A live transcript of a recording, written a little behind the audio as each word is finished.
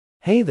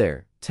Hey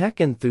there, tech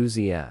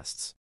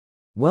enthusiasts!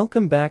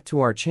 Welcome back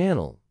to our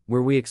channel,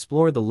 where we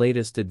explore the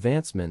latest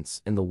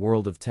advancements in the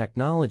world of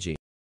technology.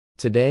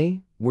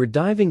 Today, we're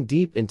diving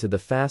deep into the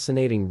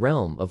fascinating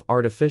realm of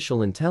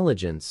artificial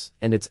intelligence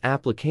and its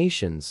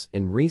applications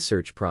in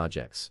research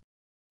projects.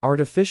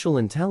 Artificial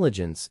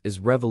intelligence is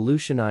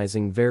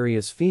revolutionizing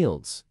various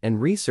fields, and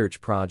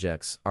research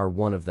projects are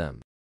one of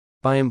them.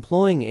 By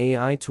employing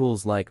AI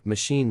tools like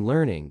machine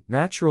learning,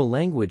 natural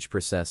language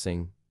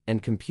processing,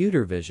 and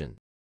computer vision,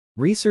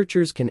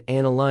 researchers can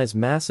analyze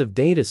massive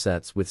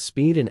datasets with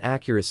speed and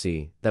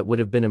accuracy that would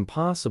have been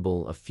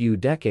impossible a few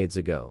decades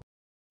ago.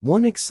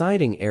 One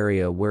exciting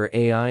area where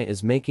AI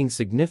is making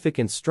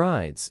significant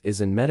strides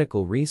is in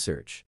medical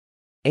research.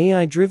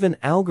 AI-driven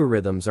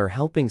algorithms are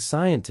helping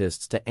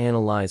scientists to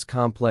analyze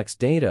complex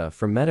data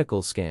from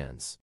medical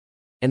scans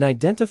and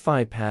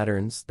identify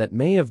patterns that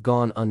may have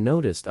gone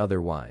unnoticed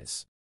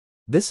otherwise.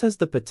 This has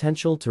the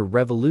potential to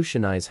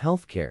revolutionize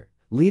healthcare,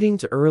 leading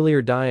to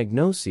earlier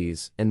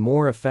diagnoses and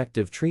more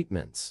effective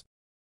treatments.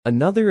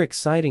 Another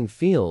exciting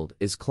field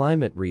is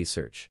climate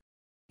research.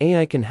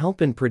 AI can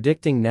help in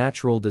predicting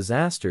natural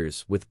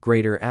disasters with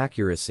greater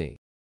accuracy,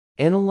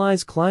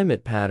 analyze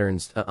climate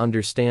patterns to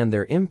understand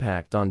their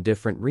impact on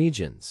different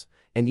regions,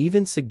 and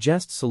even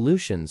suggest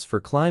solutions for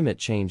climate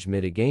change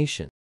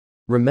mitigation.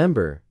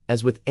 Remember,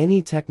 as with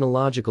any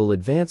technological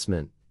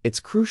advancement, it's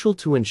crucial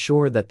to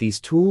ensure that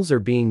these tools are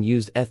being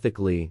used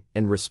ethically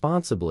and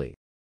responsibly.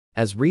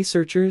 As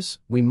researchers,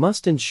 we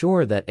must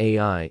ensure that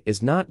AI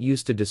is not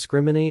used to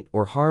discriminate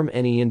or harm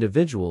any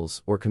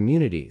individuals or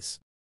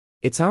communities.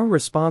 It's our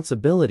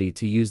responsibility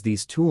to use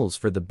these tools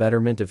for the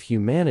betterment of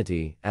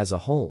humanity as a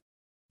whole.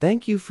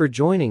 Thank you for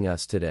joining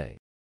us today.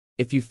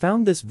 If you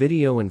found this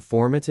video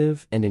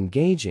informative and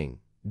engaging,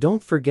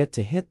 don't forget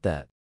to hit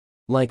that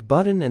like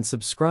button and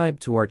subscribe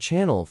to our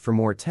channel for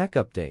more tech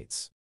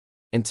updates.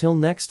 Until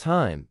next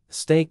time,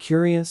 stay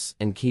curious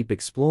and keep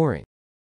exploring.